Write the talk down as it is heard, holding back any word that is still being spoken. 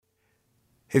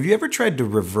Have you ever tried to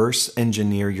reverse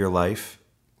engineer your life?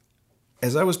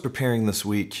 As I was preparing this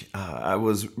week, I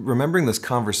was remembering this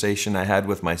conversation I had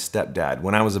with my stepdad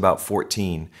when I was about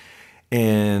 14.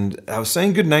 And I was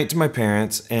saying goodnight to my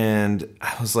parents, and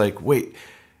I was like, wait,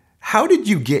 how did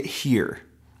you get here?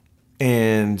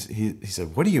 And he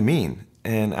said, what do you mean?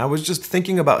 And I was just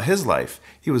thinking about his life.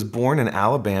 He was born in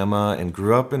Alabama and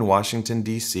grew up in Washington,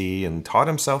 D.C., and taught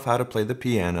himself how to play the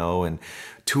piano and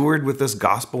toured with this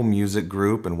gospel music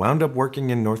group and wound up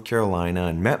working in North Carolina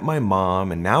and met my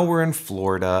mom, and now we're in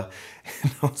Florida.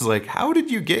 And I was like, how did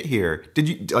you get here?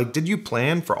 Did you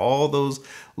plan for all those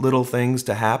little things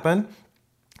to happen?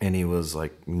 And he was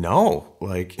like, no,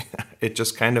 it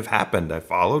just kind of happened. I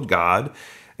followed God,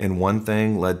 and one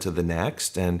thing led to the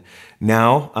next. And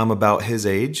now I'm about his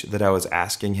age that I was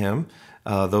asking him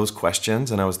those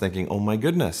questions. And I was thinking, oh my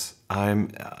goodness,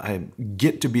 I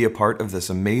get to be a part of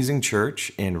this amazing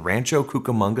church in Rancho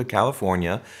Cucamonga,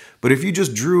 California. But if you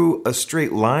just drew a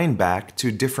straight line back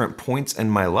to different points in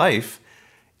my life,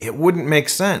 it wouldn't make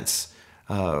sense.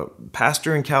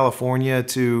 Pastor in California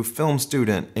to film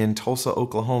student in Tulsa,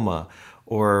 Oklahoma,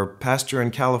 or pastor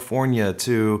in California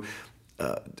to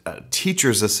a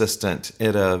teacher's assistant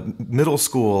at a middle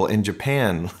school in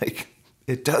Japan.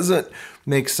 It doesn't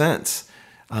make sense.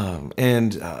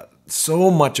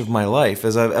 So much of my life,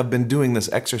 as I've been doing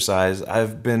this exercise,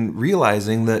 I've been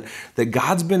realizing that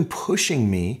God's been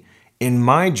pushing me in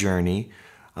my journey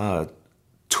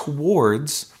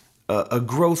towards a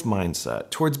growth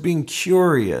mindset, towards being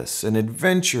curious and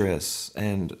adventurous,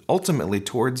 and ultimately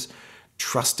towards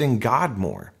trusting God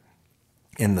more.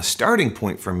 And the starting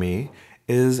point for me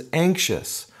is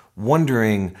anxious,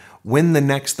 wondering when the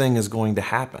next thing is going to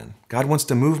happen. God wants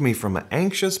to move me from an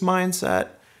anxious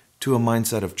mindset to a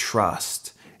mindset of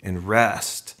trust and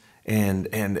rest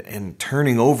and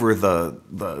turning over the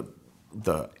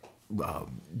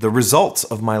results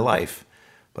of my life.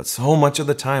 But so much of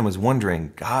the time was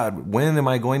wondering, God, when am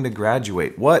I going to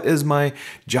graduate? What is my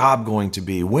job going to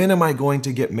be? When am I going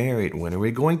to get married? When are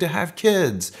we going to have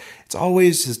kids? It's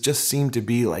always has just seemed to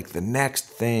be like the next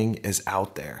thing is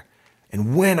out there.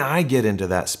 And when I get into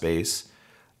that space,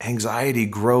 anxiety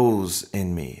grows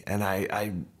in me, and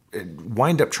I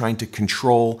wind up trying to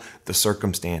control the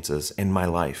circumstances in my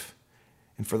life.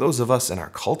 And for those of us in our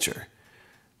culture,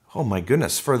 oh my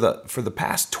goodness, for the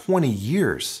past 20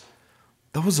 years,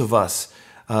 those of us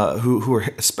who are,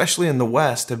 especially in the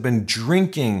West, have been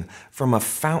drinking from a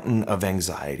fountain of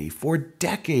anxiety for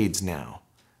decades now.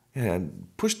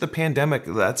 Push the pandemic,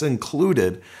 that's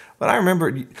included. But I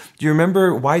remember, do you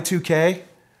remember Y2K?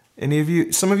 Any of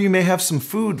you? Some of you may have some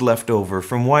food left over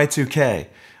from Y2K.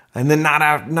 And then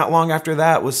not long after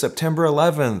that was September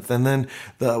 11th, and then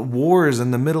the wars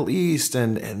in the Middle East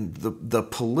and the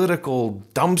political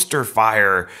dumpster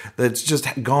fire that's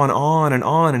just gone on,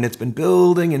 and it's been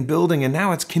building and building, and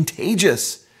now it's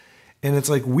contagious. And it's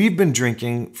like we've been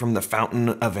drinking from the fountain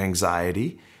of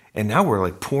anxiety, and now we're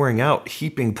pouring out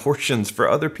heaping portions for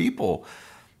other people.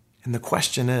 And the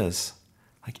question is,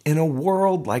 in a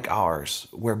world like ours,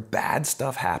 where bad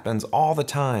stuff happens all the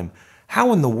time,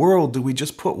 how in the world do we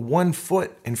just put one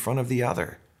foot in front of the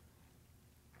other?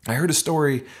 I heard a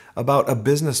story about a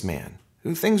businessman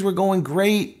who things were going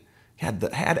great. He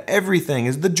had everything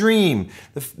as the dream,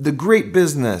 the great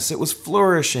business. It was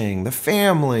flourishing, the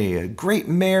family, a great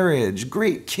marriage,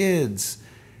 great kids.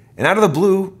 And out of the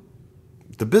blue,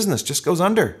 the business just goes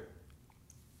under.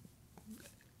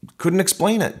 Couldn't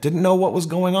explain it. Didn't know what was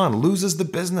going on. Loses the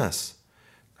business.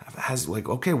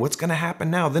 Okay, what's going to happen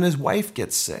now? Then his wife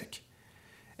gets sick.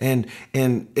 And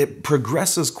it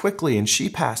progresses quickly, and she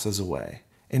passes away.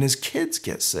 And his kids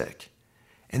get sick,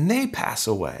 and they pass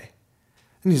away.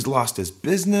 And he's lost his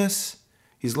business.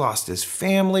 He's lost his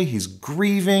family. He's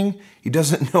grieving. He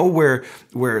doesn't know where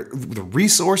the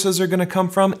resources are going to come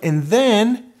from. And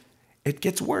then it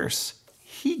gets worse.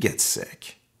 He gets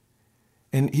sick.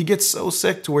 And he gets so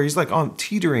sick to where he's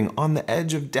teetering on the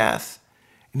edge of death.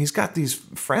 And he's got these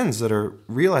friends that are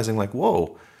realizing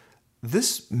whoa,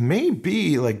 this may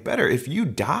be better if you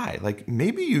die.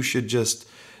 Maybe you should just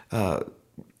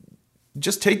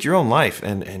take your own life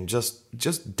and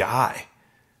just die.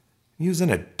 He was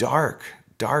in a dark,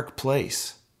 dark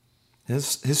place.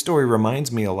 His story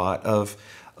reminds me a lot of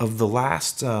the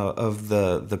last of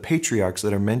the patriarchs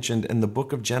that are mentioned in the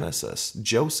book of Genesis,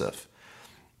 Joseph.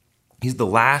 He's the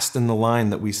last in the line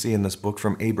that we see in this book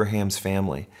from Abraham's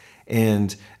family.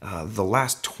 And the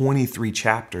last 23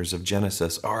 chapters of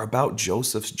Genesis are about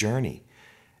Joseph's journey.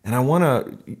 And I want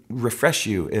to refresh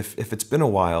you, if it's been a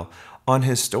while, on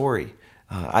his story.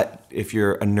 If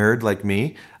you're a nerd like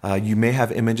me, you may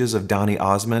have images of Donny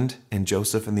Osmond and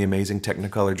Joseph in the Amazing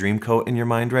Technicolor Dreamcoat in your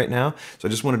mind right now. So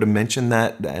I just wanted to mention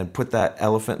that and put that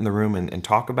elephant in the room and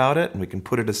talk about it, and we can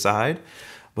put it aside.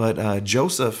 But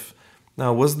Joseph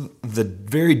was the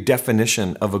very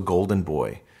definition of a golden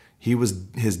boy. He was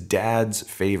his dad's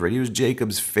favorite. He was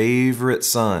Jacob's favorite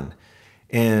son.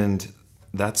 And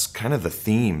that's kind of the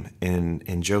theme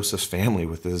in Joseph's family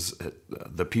with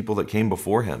the people that came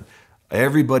before him.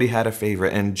 Everybody had a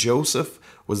favorite, and Joseph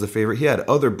was the favorite. He had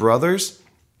other brothers,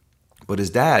 but his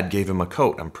dad gave him a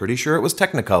coat. I'm pretty sure it was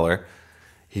Technicolor.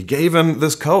 He gave him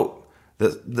this coat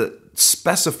that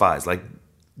specifies, like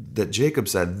that Jacob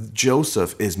said,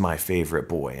 Joseph is my favorite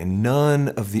boy, and none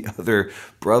of the other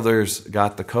brothers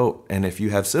got the coat. And if you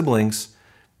have siblings,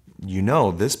 you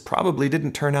know this probably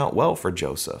didn't turn out well for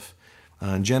Joseph.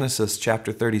 In Genesis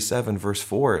chapter 37, verse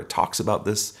 4, it talks about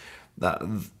this,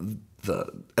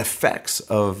 the effects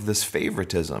of this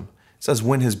favoritism. It says,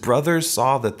 when his brothers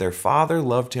saw that their father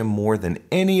loved him more than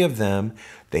any of them,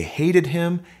 they hated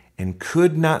him and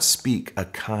could not speak a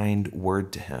kind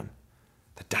word to him.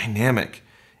 The dynamic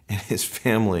in his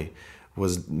family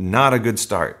was not a good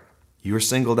start. You were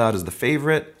singled out as the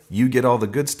favorite, you get all the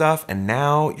good stuff, and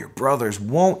now your brothers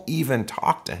won't even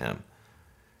talk to him.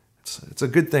 It's a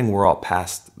good thing we're all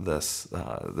past this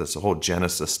whole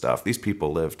Genesis stuff. These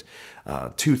people lived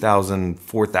 2,000,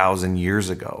 4,000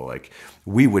 years ago. Like,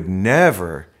 we would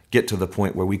never get to the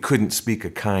point where we couldn't speak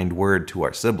a kind word to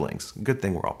our siblings. Good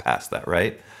thing we're all past that,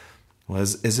 right? Well,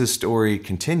 as his story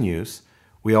continues,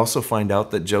 we also find out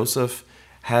that Joseph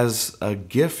has a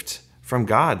gift from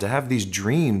God to have these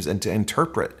dreams and to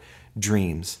interpret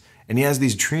dreams. And he has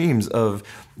these dreams of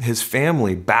his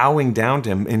family bowing down to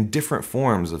him in different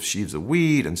forms of sheaves of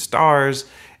wheat and stars,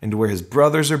 and where his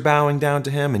brothers are bowing down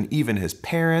to him and even his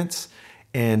parents.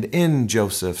 And in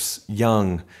Joseph's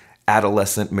young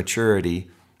adolescent maturity,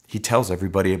 he tells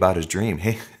everybody about his dream.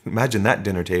 Hey, imagine that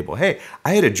dinner table. Hey,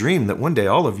 I had a dream that one day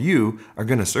all of you are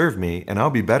going to serve me and I'll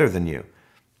be better than you.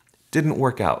 Didn't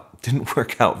work out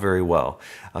very well.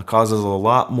 Causes a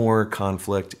lot more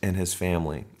conflict in his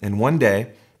family. And one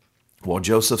day, while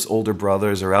Joseph's older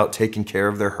brothers are out taking care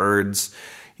of their herds,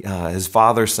 his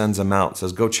father sends them out,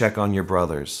 says, go check on your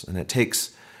brothers. And it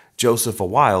takes Joseph a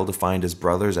while to find his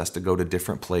brothers, has to go to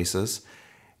different places.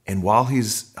 And while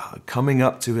he's coming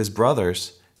up to his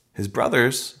brothers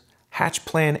hatch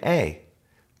plan A.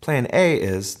 Plan A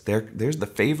is, there's the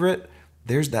favorite,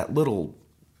 there's that little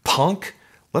punk,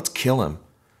 let's kill him.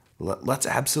 Let's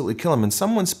absolutely kill him. And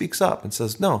someone speaks up and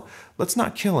says, no, let's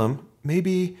not kill him.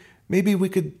 Maybe we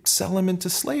could sell him into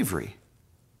slavery.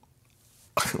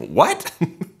 What?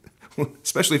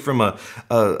 Especially from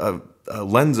a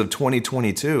lens of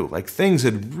 2022. Like, things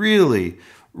had really,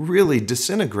 really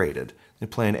disintegrated.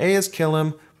 And plan A is kill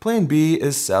him. Plan B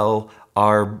is sell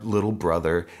our little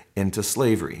brother into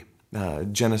slavery.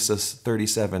 Genesis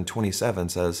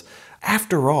 37:27 says,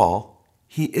 after all,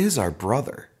 he is our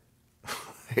brother.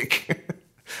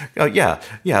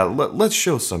 Let's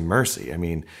show some mercy. I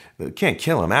mean, can't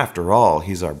kill him. After all,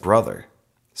 he's our brother.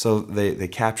 So they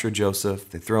capture Joseph,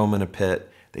 they throw him in a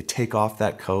pit, they take off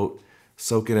that coat,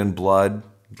 soak it in blood,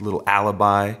 little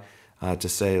alibi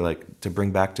to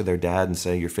bring back to their dad and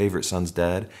say, your favorite son's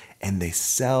dead. And they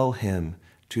sell him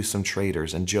to some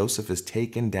traders, and Joseph is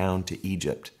taken down to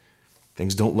Egypt.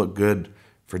 Things don't look good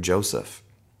for Joseph.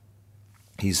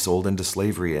 He's sold into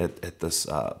slavery at this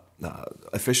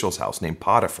official's house named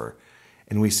Potiphar.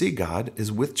 And we see God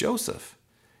is with Joseph.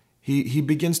 He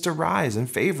begins to rise in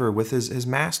favor with his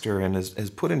master and is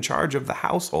put in charge of the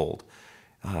household.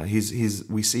 We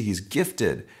see he's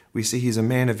gifted. We see he's a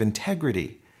man of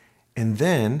integrity. And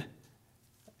then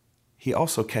he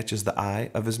also catches the eye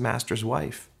of his master's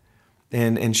wife.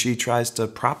 And she tries to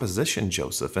proposition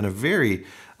Joseph in a very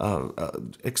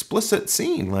explicit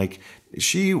scene. Like,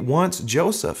 she wants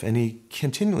Joseph, and he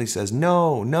continually says,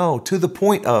 no, to the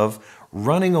point of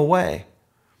running away.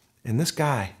 And this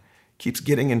guy keeps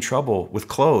getting in trouble with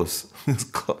clothes.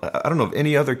 I don't know of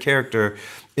any other character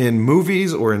in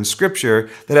movies or in scripture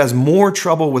that has more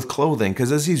trouble with clothing,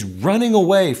 because as he's running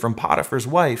away from Potiphar's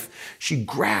wife, she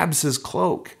grabs his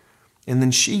cloak, and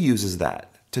then she uses that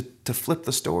to flip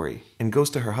the story and goes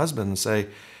to her husband and say,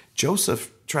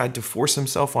 Joseph tried to force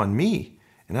himself on me,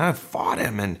 and I fought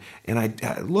him, and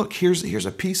I look, here's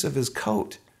a piece of his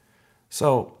coat.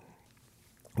 So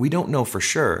we don't know for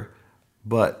sure,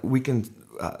 but we can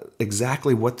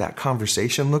exactly what that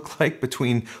conversation looked like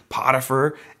between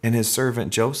Potiphar and his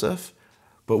servant Joseph.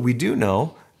 But we do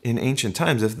know in ancient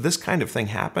times, if this kind of thing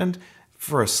happened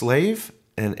for a slave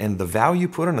and the value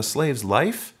put on a slave's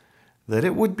life, that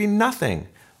it would be nothing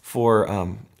for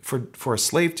a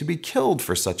slave to be killed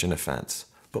for such an offense.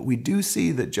 But we do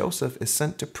see that Joseph is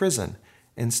sent to prison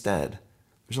instead.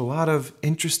 There's a lot of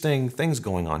interesting things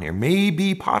going on here.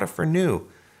 Maybe Potiphar knew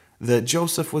that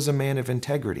Joseph was a man of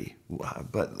integrity,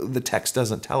 but the text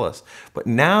doesn't tell us. But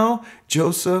now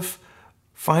Joseph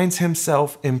finds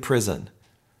himself in prison.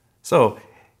 So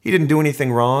he didn't do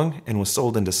anything wrong and was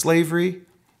sold into slavery.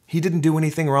 He didn't do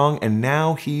anything wrong, and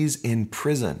now he's in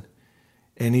prison.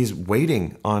 And he's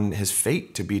waiting on his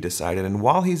fate to be decided. And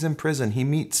while he's in prison, he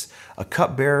meets a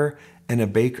cupbearer and a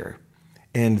baker.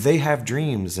 And they have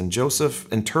dreams, and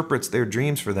Joseph interprets their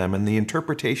dreams for them, and the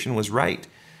interpretation was right.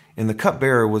 And the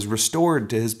cupbearer was restored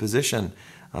to his position,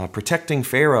 protecting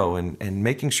Pharaoh and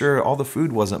making sure all the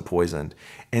food wasn't poisoned.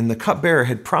 And the cupbearer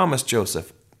had promised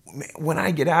Joseph, when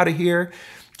I get out of here,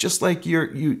 just like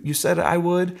you said I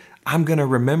would, I'm going to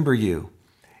remember you.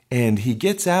 And he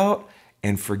gets out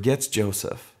and forgets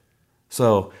Joseph.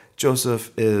 So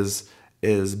Joseph is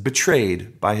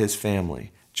betrayed by his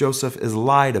family. Joseph is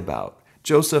lied about.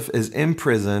 Joseph is in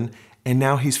prison, and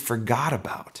now he's forgot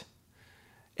about.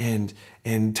 And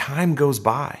time goes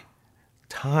by.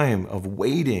 Time of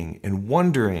waiting and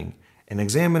wondering and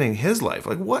examining his life.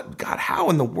 Like, what, God, how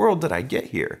in the world did I get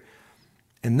here?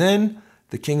 And then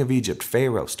the king of Egypt,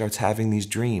 Pharaoh, starts having these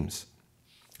dreams.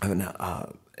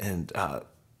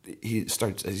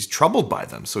 He's troubled by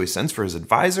them. So he sends for his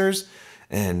advisors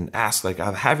and asks, like,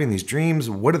 I'm having these dreams.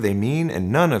 What do they mean?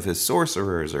 And none of his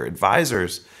sorcerers or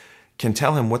advisors can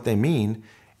tell him what they mean.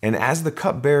 And as the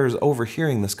cupbearer is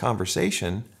overhearing this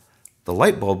conversation, the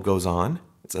light bulb goes on.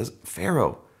 It says,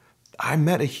 Pharaoh, I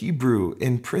met a Hebrew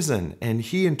in prison, and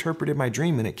he interpreted my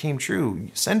dream, and it came true.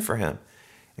 Send for him.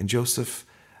 And Joseph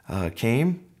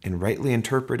came and rightly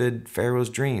interpreted Pharaoh's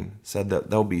dream, said that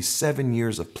there'll be 7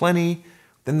 years of plenty,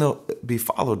 then they'll be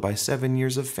followed by 7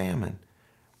 years of famine.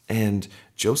 And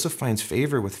Joseph finds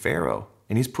favor with Pharaoh,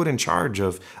 and he's put in charge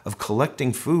of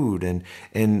collecting food and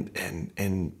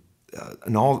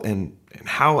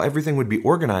how everything would be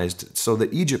organized so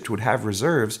that Egypt would have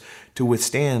reserves to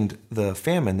withstand the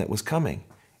famine that was coming.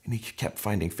 And he kept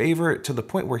finding favor to the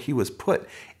point where he was put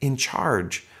in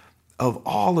charge of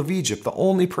all of Egypt. The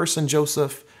only person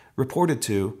Joseph reported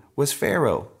to was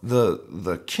Pharaoh,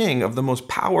 the king of the most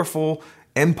powerful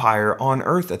empire on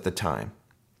earth at the time.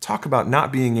 Talk about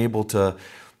not being able to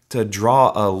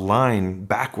draw a line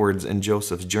backwards in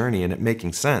Joseph's journey and it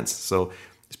making sense. So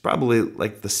he's probably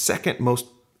like the second most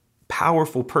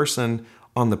powerful person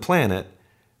on the planet,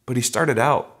 but he started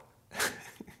out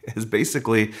as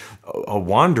basically a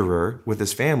wanderer with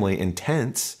his family in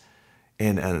tents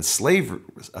and enslaved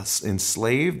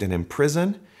and in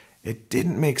prison. It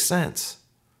didn't make sense.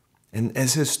 And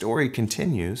as his story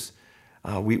continues,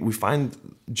 we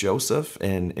find Joseph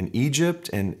in Egypt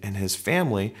and his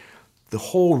family. The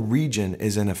whole region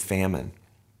is in a famine,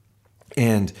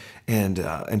 and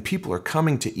people are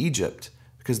coming to Egypt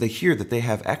because they hear that they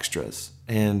have extras,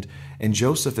 and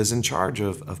Joseph is in charge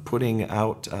of putting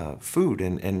out food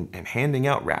and handing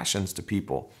out rations to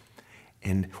people.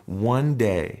 And one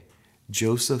day,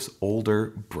 Joseph's older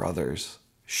brothers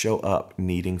show up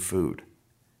needing food.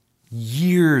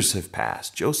 Years have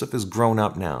passed. Joseph is grown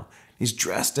up now. He's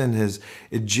dressed in his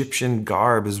Egyptian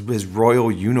garb, his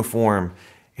royal uniform,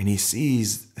 and he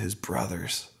sees his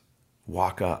brothers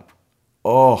walk up.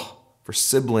 Oh, for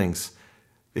siblings.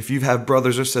 If you have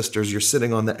brothers or sisters, you're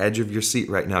sitting on the edge of your seat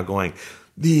right now going,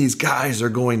 these guys are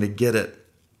going to get it.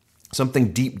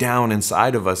 Something deep down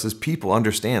inside of us as people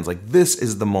understands, like, this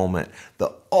is the moment,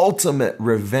 the ultimate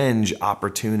revenge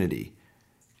opportunity.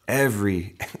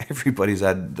 Everybody's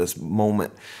had this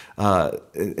moment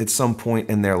at some point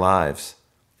in their lives.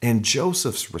 And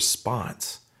Joseph's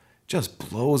response just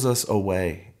blows us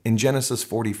away. In Genesis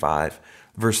 45,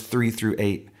 verse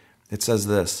 3-8, it says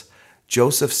this: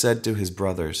 Joseph said to his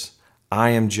brothers, I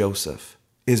am Joseph.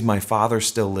 Is my father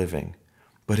still living?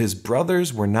 But his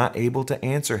brothers were not able to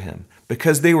answer him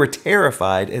because they were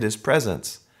terrified at his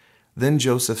presence. Then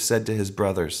Joseph said to his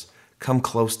brothers, come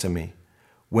close to me.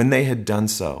 When they had done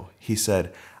so, he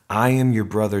said, I am your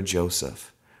brother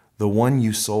Joseph, the one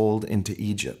you sold into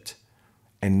Egypt.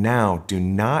 And now do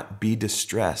not be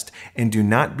distressed and do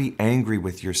not be angry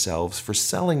with yourselves for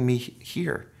selling me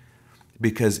here,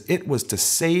 because it was to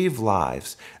save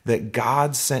lives that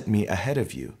God sent me ahead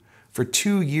of you. For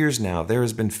 2 years now there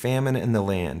has been famine in the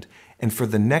land, and for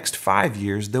the next 5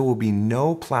 years there will be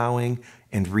no plowing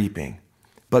and reaping.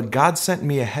 But God sent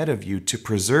me ahead of you to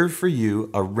preserve for you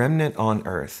a remnant on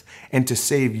earth and to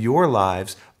save your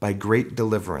lives by great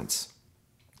deliverance.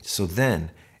 So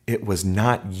then it was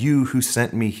not you who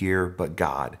sent me here, but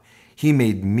God. He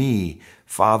made me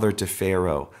father to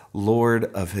Pharaoh, lord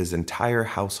of his entire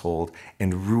household,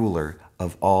 and ruler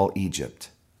of all Egypt.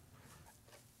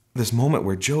 This moment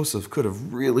where Joseph could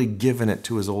have really given it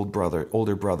to his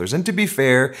older brothers. And to be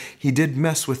fair, he did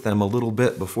mess with them a little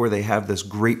bit before they have this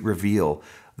great reveal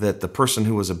that the person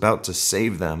who was about to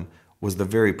save them was the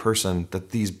very person that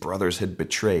these brothers had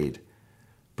betrayed.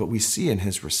 But we see in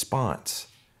his response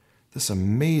this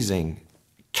amazing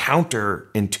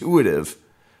counterintuitive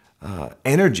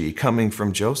energy coming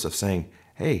from Joseph saying,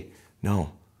 hey,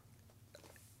 no,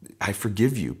 I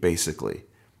forgive you, basically.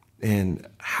 And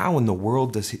how in the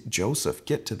world does Joseph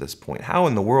get to this point? How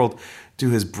in the world do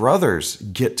his brothers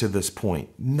get to this point?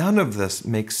 None of this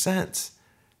makes sense.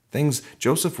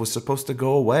 Joseph was supposed to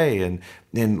go away and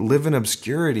live in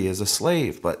obscurity as a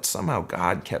slave, but somehow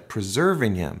God kept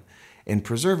preserving him in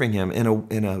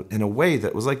a way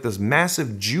that was like this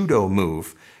massive judo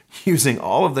move, using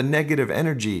all of the negative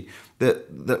energy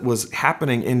that was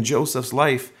happening in Joseph's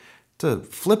life to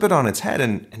flip it on its head.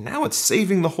 And now it's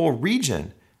saving the whole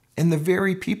region and the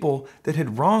very people that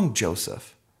had wronged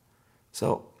Joseph.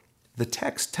 So the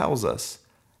text tells us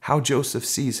how Joseph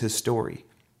sees his story.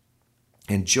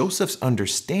 And Joseph's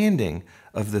understanding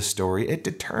of this story, it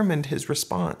determined his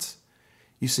response.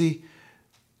 You see,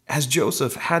 as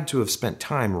Joseph had to have spent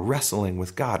time wrestling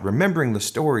with God, remembering the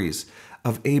stories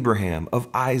of Abraham, of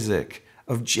Isaac,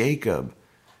 of Jacob,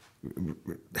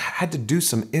 had to do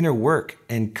some inner work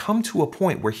and come to a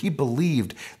point where he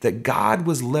believed that God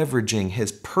was leveraging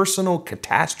his personal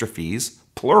catastrophes,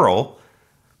 plural.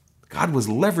 God was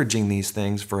leveraging these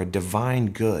things for a divine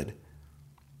good.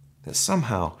 That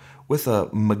somehow, with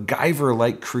a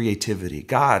MacGyver-like creativity,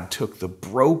 God took the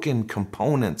broken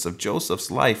components of Joseph's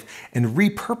life and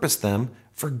repurposed them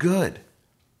for good.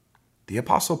 The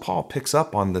Apostle Paul picks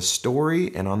up on this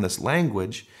story and on this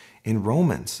language in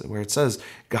Romans, where it says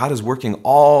God is working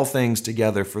all things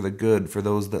together for the good for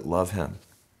those that love him.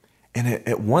 And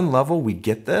at one level, we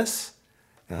get this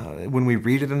when we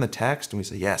read it in the text and we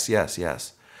say, yes, yes,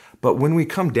 yes. But when we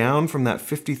come down from that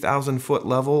 50,000-foot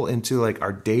level into like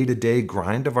our day-to-day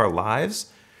grind of our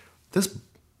lives, this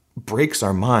breaks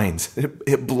our minds.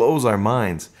 It blows our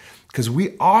minds, because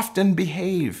we often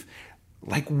behave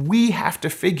like we have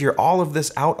to figure all of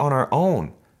this out on our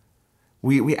own.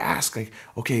 We ask, like,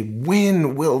 okay,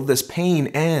 when will this pain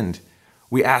end?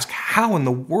 We ask, how in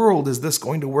the world is this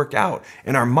going to work out?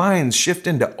 And our minds shift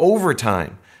into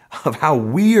overtime of how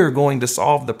we are going to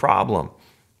solve the problem.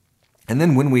 And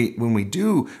then when we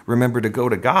do remember to go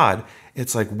to God,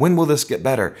 it's like, when will this get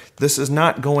better? This is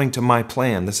not going to my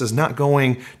plan. This is not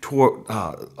going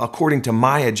according to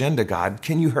my agenda, God.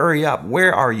 Can you hurry up?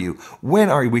 Where are you? When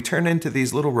are you? We turn into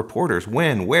these little reporters.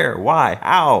 When, where, why,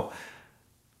 how?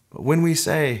 But when we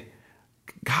say,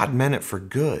 God meant it for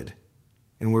good,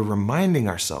 and we're reminding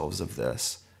ourselves of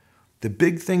this, the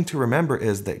big thing to remember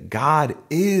is that God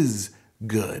is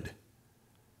good.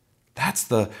 That's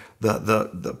the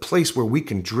place where we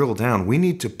can drill down. We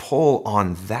need to pull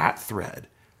on that thread.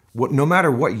 No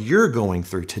matter what you're going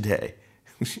through today,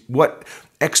 what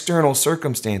external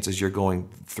circumstances you're going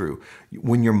through,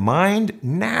 when your mind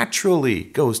naturally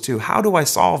goes to, how do I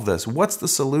solve this? What's the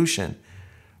solution?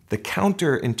 The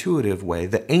counterintuitive way,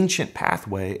 the ancient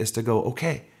pathway, is to go,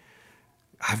 okay,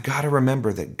 I've got to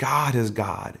remember that God is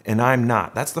God and I'm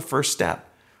not. That's the first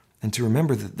step. And to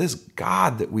remember that this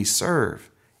God that we serve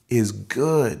is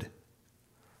good.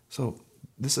 So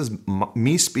this is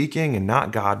me speaking and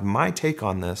not God. My take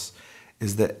on this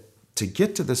is that to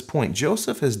get to this point,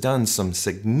 Joseph has done some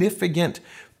significant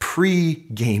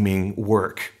pre-gaming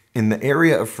work in the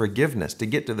area of forgiveness to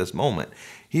get to this moment.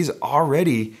 He's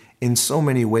already, in so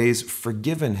many ways,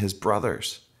 forgiven his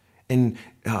brothers. And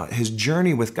his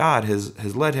journey with God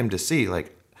has led him to see,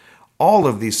 like, all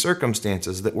of these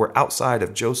circumstances that were outside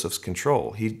of Joseph's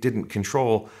control. He didn't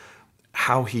control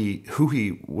who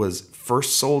he was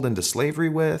first sold into slavery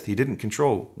with. He didn't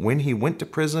control when he went to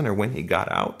prison or when he got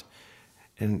out,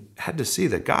 and had to see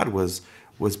that God was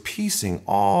putting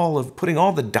all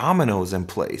the dominoes in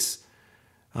place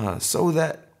so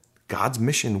that God's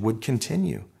mission would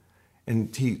continue.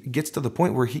 And he gets to the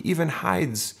point where he even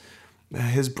hides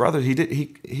his brother.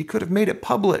 He could have made it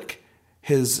public,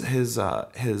 his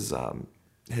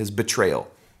betrayal.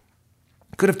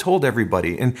 Could have told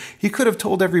everybody, and he could have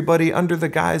told everybody under the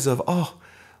guise of, oh,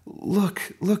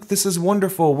 look, this is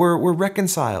wonderful, we're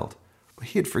reconciled. But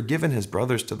he had forgiven his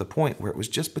brothers to the point where it was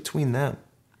just between them.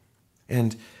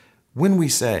 And when we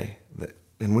say that,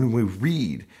 and when we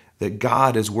read that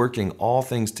God is working all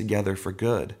things together for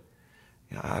good,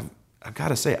 I've got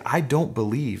to say, I don't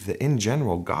believe that in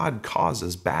general God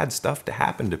causes bad stuff to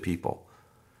happen to people.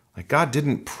 Like God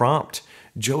didn't prompt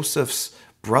Joseph's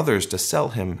brothers to sell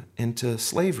him into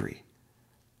slavery.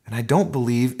 And I don't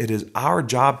believe it is our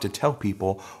job to tell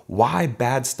people why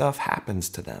bad stuff happens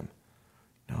to them.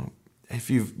 If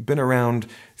you've been around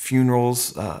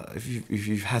funerals, if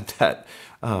you've had that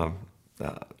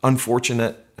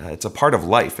unfortunate, it's a part of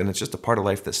life, and it's just a part of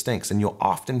life that stinks. And you'll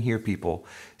often hear people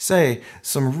say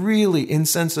some really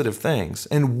insensitive things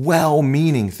and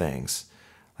well-meaning things.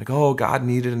 Like, oh, God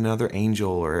needed another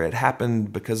angel, or it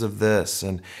happened because of this.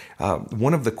 And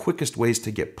one of the quickest ways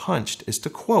to get punched is to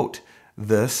quote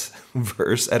this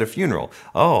verse at a funeral.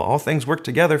 Oh, all things work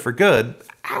together for good.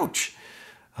 Ouch.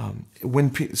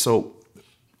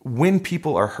 When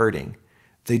people are hurting,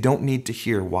 they don't need to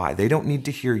hear why. They don't need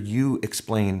to hear you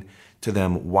explain to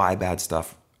them why bad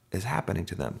stuff is happening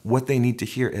to them. What they need to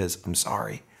hear is, I'm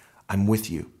sorry, I'm with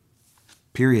you.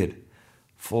 Period.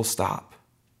 Full stop.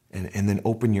 And then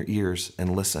open your ears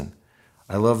and listen.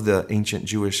 I love the ancient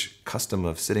Jewish custom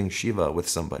of sitting Shiva with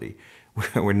somebody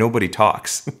where nobody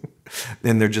talks.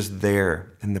 And they're just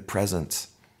there in the presence.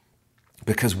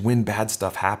 Because when bad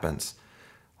stuff happens,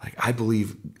 like I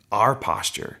believe our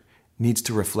posture needs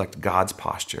to reflect God's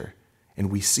posture. And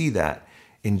we see that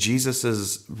in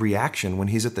Jesus's reaction when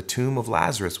he's at the tomb of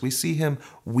Lazarus. We see him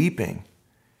weeping.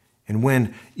 And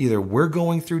when either we're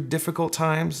going through difficult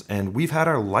times and we've had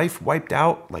our life wiped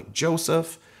out like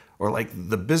Joseph, or like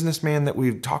the businessman that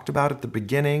we talked about at the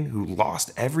beginning who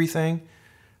lost everything,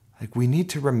 like we need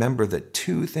to remember that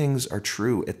two things are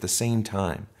true at the same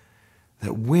time.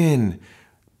 That when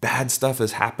bad stuff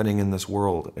is happening in this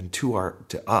world and to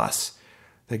us,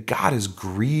 that God is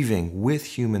grieving with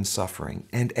human suffering.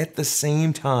 And at the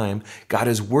same time, God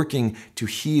is working to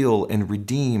heal and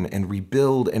redeem and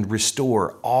rebuild and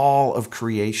restore all of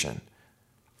creation.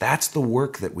 That's the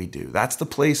work that we do. That's the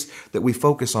place that we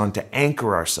focus on to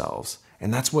anchor ourselves.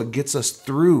 And that's what gets us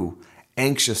through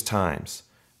anxious times.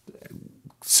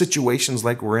 Situations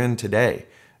like we're in today,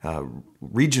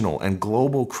 regional and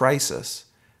global crisis.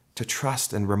 To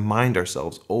trust and remind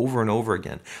ourselves over and over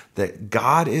again that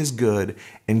God is good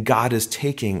and God is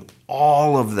taking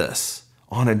all of this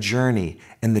on a journey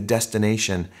and the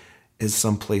destination is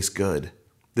someplace good.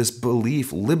 This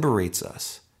belief liberates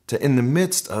us to, in the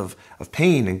midst of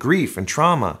pain and grief and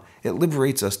trauma, it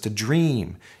liberates us to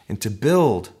dream and to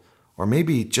build, or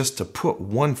maybe just to put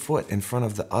one foot in front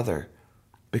of the other.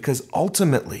 Because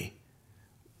ultimately,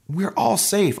 we're all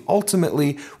safe.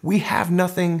 Ultimately, we have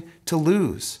nothing to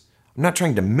lose. I'm not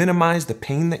trying to minimize the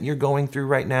pain that you're going through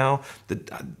right now.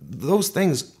 Those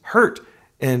things hurt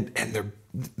and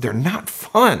they're not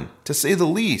fun, to say the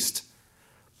least.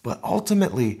 But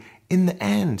ultimately, in the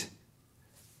end,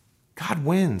 God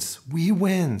wins. We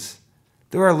wins.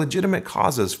 There are legitimate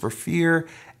causes for fear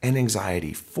and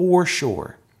anxiety, for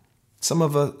sure. Some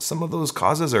of those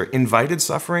causes are invited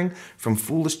suffering from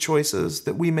foolish choices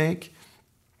that we make.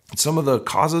 Some of the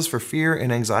causes for fear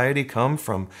and anxiety come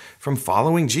from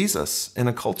following Jesus in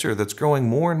a culture that's growing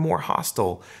more and more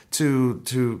hostile to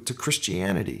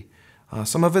Christianity.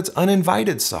 Some of it's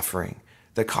uninvited suffering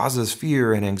that causes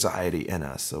fear and anxiety in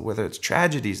us. So whether it's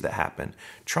tragedies that happen,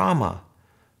 trauma.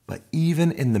 But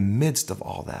even in the midst of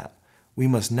all that, we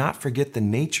must not forget the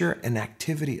nature and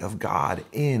activity of God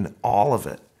in all of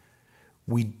it.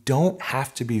 We don't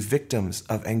have to be victims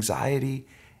of anxiety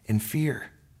and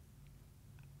fear.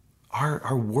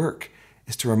 Our work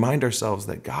is to remind ourselves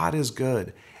that God is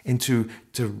good and to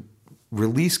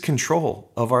release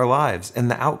control of our lives and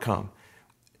the outcome.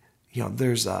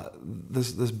 There's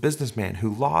this businessman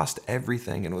who lost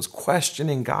everything and was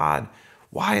questioning God.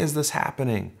 Why is this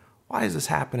happening? Why is this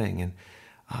happening? And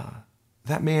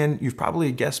that man, you've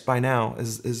probably guessed by now,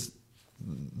 is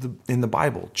in the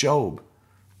Bible, Job.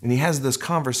 And he has this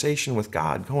conversation with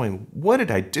God going, what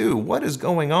did I do? What is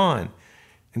going on?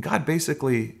 And God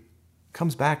basically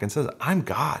comes back and says, I'm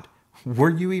God. Were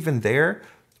you even there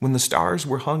when the stars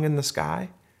were hung in the sky?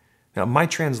 Now, my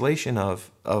translation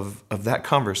of that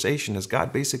conversation is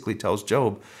God basically tells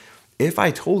Job, if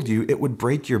I told you, it would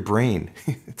break your brain.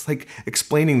 It's like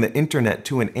explaining the internet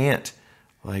to an ant.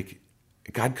 Like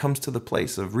God comes to the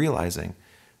place of realizing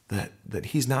that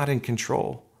he's not in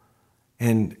control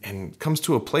and comes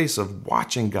to a place of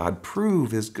watching God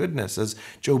prove his goodness as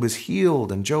Job is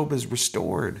healed and Job is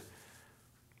restored.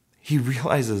 He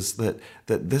realizes that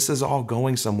this is all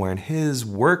going somewhere and his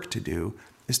work to do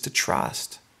is to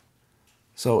trust.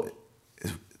 So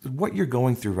what you're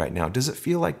going through right now, does it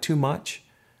feel like too much?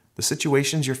 The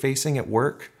situations you're facing at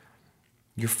work,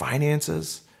 your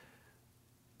finances,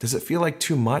 does it feel like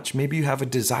too much? Maybe you have a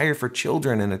desire for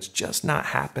children and it's just not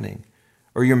happening.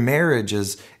 Or your marriage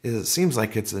it seems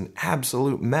like it's an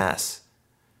absolute mess.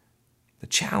 The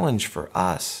challenge for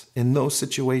us in those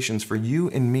situations, for you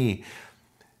and me,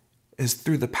 is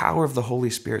through the power of the Holy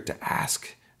Spirit to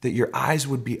ask that your eyes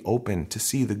would be open to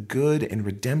see the good and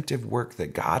redemptive work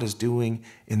that God is doing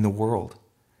in the world.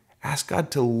 Ask God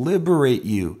to liberate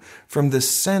you from this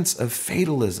sense of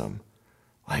fatalism.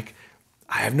 Like,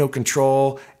 I have no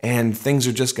control and things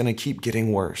are just going to keep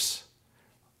getting worse.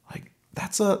 Like,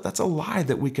 that's a lie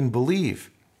that we can believe.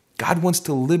 God wants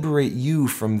to liberate you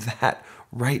from that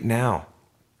right now.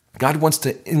 God wants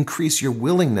to increase your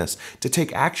willingness to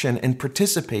take action and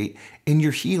participate in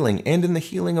your healing and in the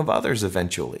healing of others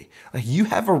eventually. Like, you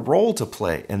have a role to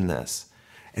play in this.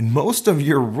 And most of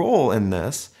your role in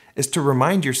this is to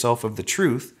remind yourself of the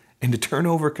truth and to turn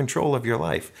over control of your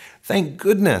life. Thank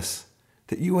goodness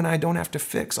that you and I don't have to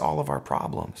fix all of our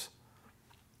problems.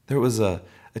 There was a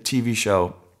TV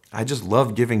show. I just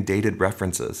love giving dated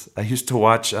references. I used to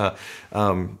watch the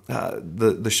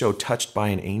show Touched by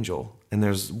an Angel. And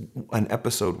there's an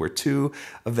episode where two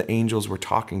of the angels were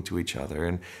talking to each other,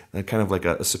 and kind of like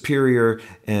a superior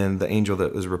and the angel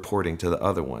that was reporting to the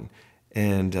other one.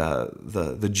 And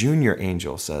the junior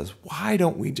angel says, why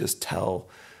don't we just tell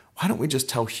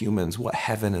humans what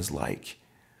heaven is like?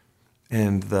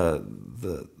 And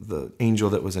the angel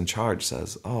that was in charge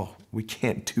says, oh, we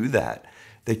can't do that.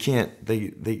 They can't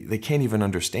even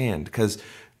understand, because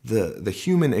the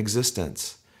human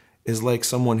existence is like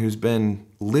someone who's been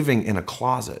living in a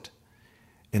closet,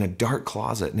 in a dark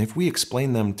closet. And if we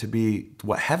explain them to be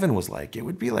what heaven was like, it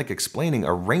would be like explaining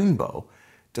a rainbow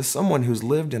to someone who's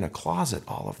lived in a closet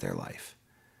all of their life.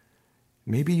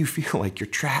 Maybe you feel like you're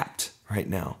trapped right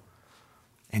now.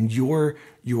 And your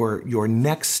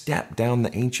next step down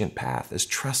the ancient path is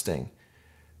trusting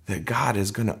that God is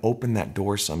going to open that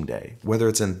door someday, whether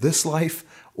it's in this life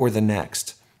or the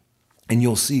next. And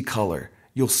you'll see color.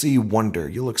 You'll see wonder.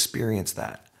 You'll experience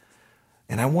that.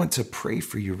 And I want to pray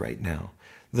for you right now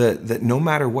that no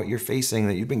matter what you're facing,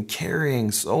 that you've been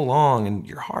carrying so long and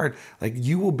you're hard, like,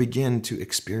 you will begin to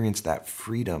experience that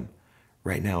freedom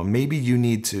right now. Maybe you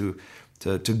need to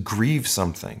grieve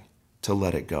something to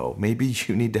let it go. Maybe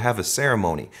you need to have a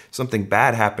ceremony. Something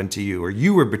bad happened to you, or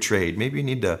you were betrayed. Maybe you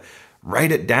need to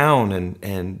write it down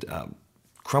and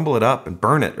crumble it up and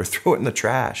burn it or throw it in the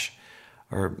trash.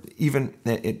 Or even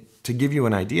to give you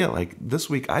an idea, like this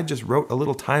week, I just wrote a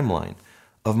little timeline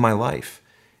of my life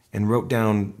and wrote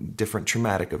down different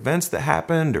traumatic events that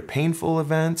happened or painful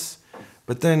events,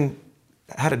 but then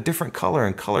had a different color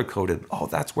and color coded. Oh,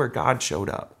 that's where God showed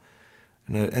up.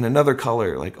 And another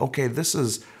color, like, okay, this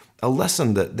is a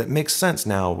lesson that makes sense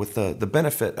now with the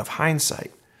benefit of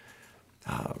hindsight.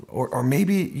 Or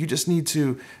maybe you just need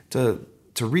to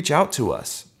reach out to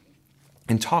us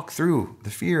and talk through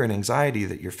the fear and anxiety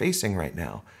that you're facing right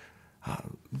now.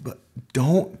 But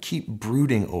don't keep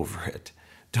brooding over it.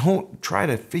 Don't try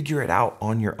to figure it out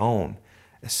on your own,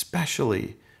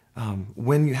 especially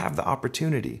when you have the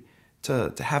opportunity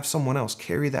to have someone else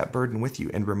carry that burden with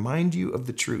you and remind you of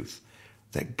the truth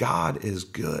that God is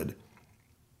good.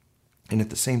 And at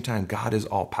the same time, God is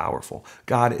all powerful.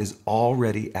 God is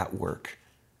already at work,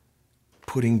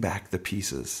 putting back the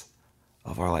pieces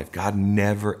of our life. God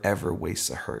never, ever wastes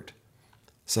a hurt.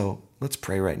 So let's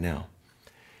pray right now.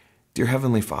 Dear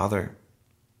Heavenly Father,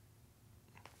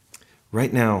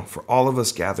 right now, for all of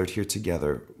us gathered here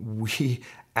together, we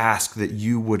ask that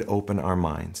you would open our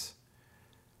minds.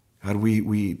 God,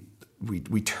 we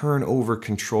turn over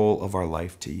control of our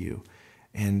life to you,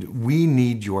 and we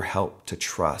need your help to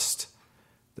trust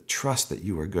that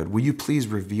you are good. Will you please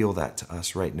reveal that to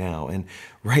us right now? And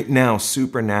right now,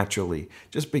 supernaturally,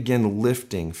 just begin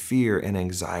lifting fear and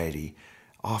anxiety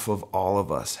off of all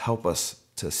of us. Help us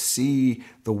to see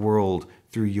the world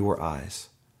through your eyes.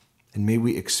 And may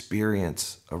we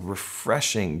experience a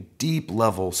refreshing, deep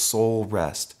level soul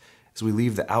rest as we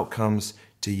leave the outcomes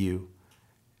to you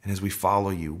and as we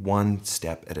follow you one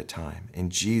step at a time. In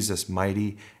Jesus'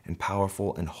 mighty and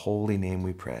powerful and holy name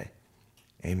we pray.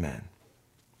 Amen.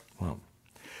 Well,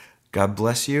 God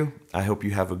bless you. I hope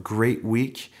you have a great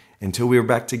week. Until we are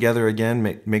back together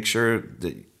again, make sure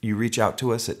that you reach out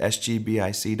to us at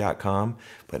sgbic.com.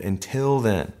 But until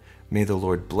then, may the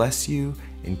Lord bless you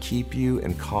and keep you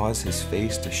and cause his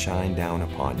face to shine down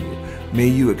upon you. May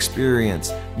you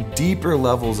experience deeper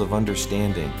levels of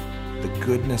understanding the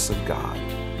goodness of God.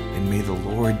 And may the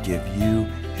Lord give you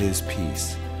his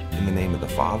peace. In the name of the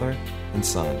Father, and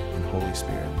Son, and Holy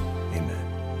Spirit.